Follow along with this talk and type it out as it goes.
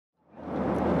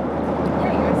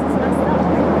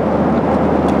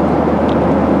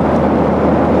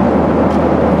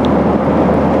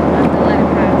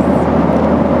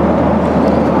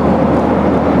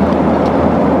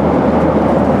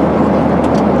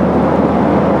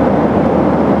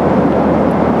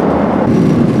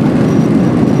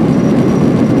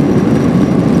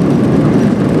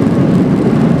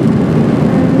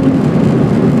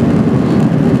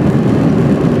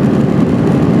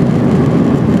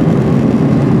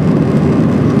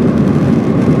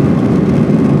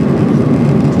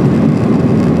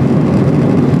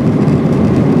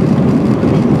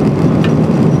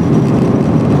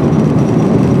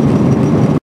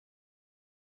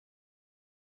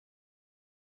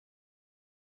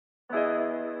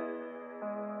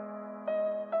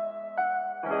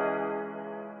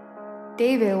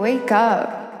David, wake up.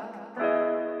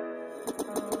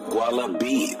 Walla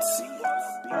Beats.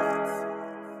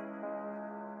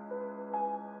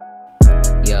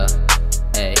 Yeah,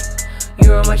 hey.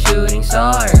 You are my shooting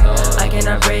star. I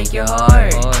cannot break your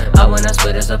heart. I will not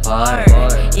split us apart.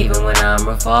 Even when I'm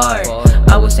afar,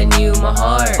 I will send you my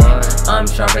heart. I'm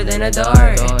sharper than a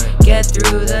dart. Get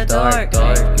through the dark.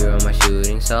 You are my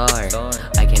shooting star.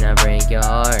 I cannot break your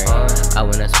heart. I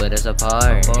will not split us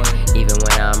apart. Even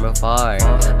when I'm afar,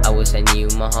 I will send you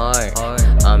my heart.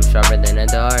 I'm sharper than a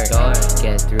dart.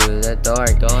 Get through the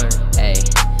dark. Hey,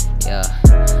 yeah.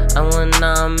 I will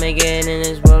not make it in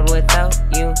this world without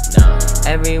you.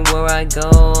 Everywhere I go,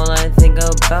 all I think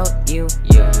about you.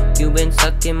 You've been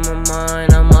stuck in my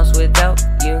mind, I'm lost without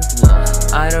you.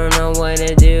 I don't know what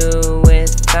to do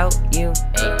without you.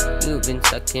 You've been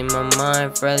stuck in my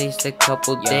mind for at least a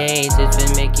couple days. It's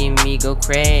been making me go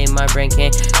crazy. My brain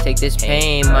can't take this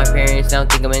pain. My parents now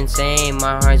think I'm insane.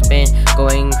 My heart's been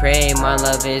going crazy. My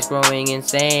love is growing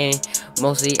insane.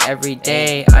 Mostly every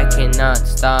day, I cannot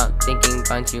stop thinking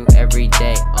about you every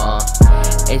day.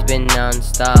 It's been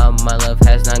non-stop, my love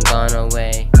has not gone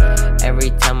away.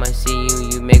 Every time I see you,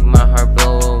 you make my heart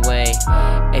blow away.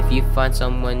 If you find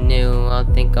someone new, I'll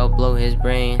think I'll blow his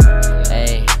brain.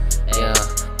 Hey, yeah,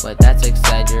 but that's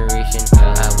exaggeration.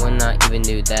 I will not even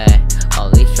do that. I'll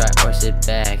at least try or sit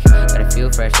back. Gotta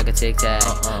feel fresh like a tic tac.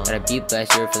 Gotta beat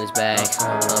blast your feelings back.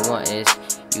 All I want is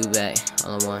you back.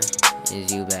 All I want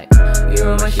is you back. You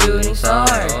are my shooting star.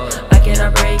 I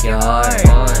cannot break your heart.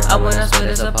 I will not split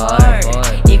us apart.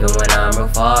 Even when I'm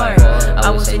afar, I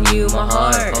will send you my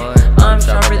heart. I'm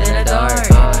sharper than a dart.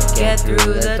 Get through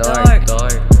the dark.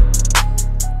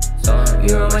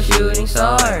 You are my shooting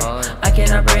star. I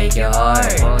cannot break your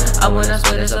heart. I will not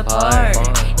split us apart.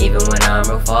 Even when I'm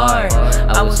afar,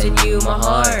 I will send you my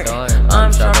heart.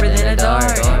 I'm sharper than a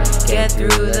dart. Get through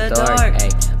the dark.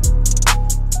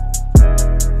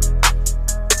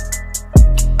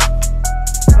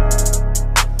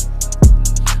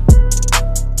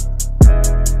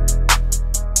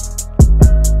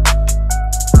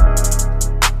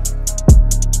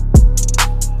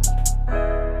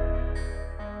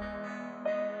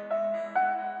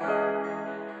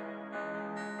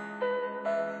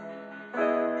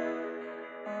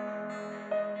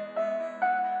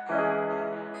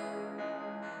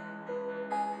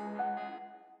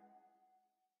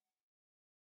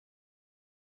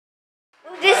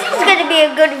 This is going to be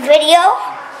a good video.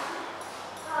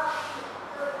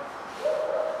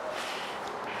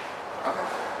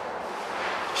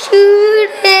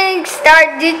 Shooting star,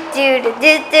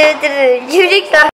 shooting star.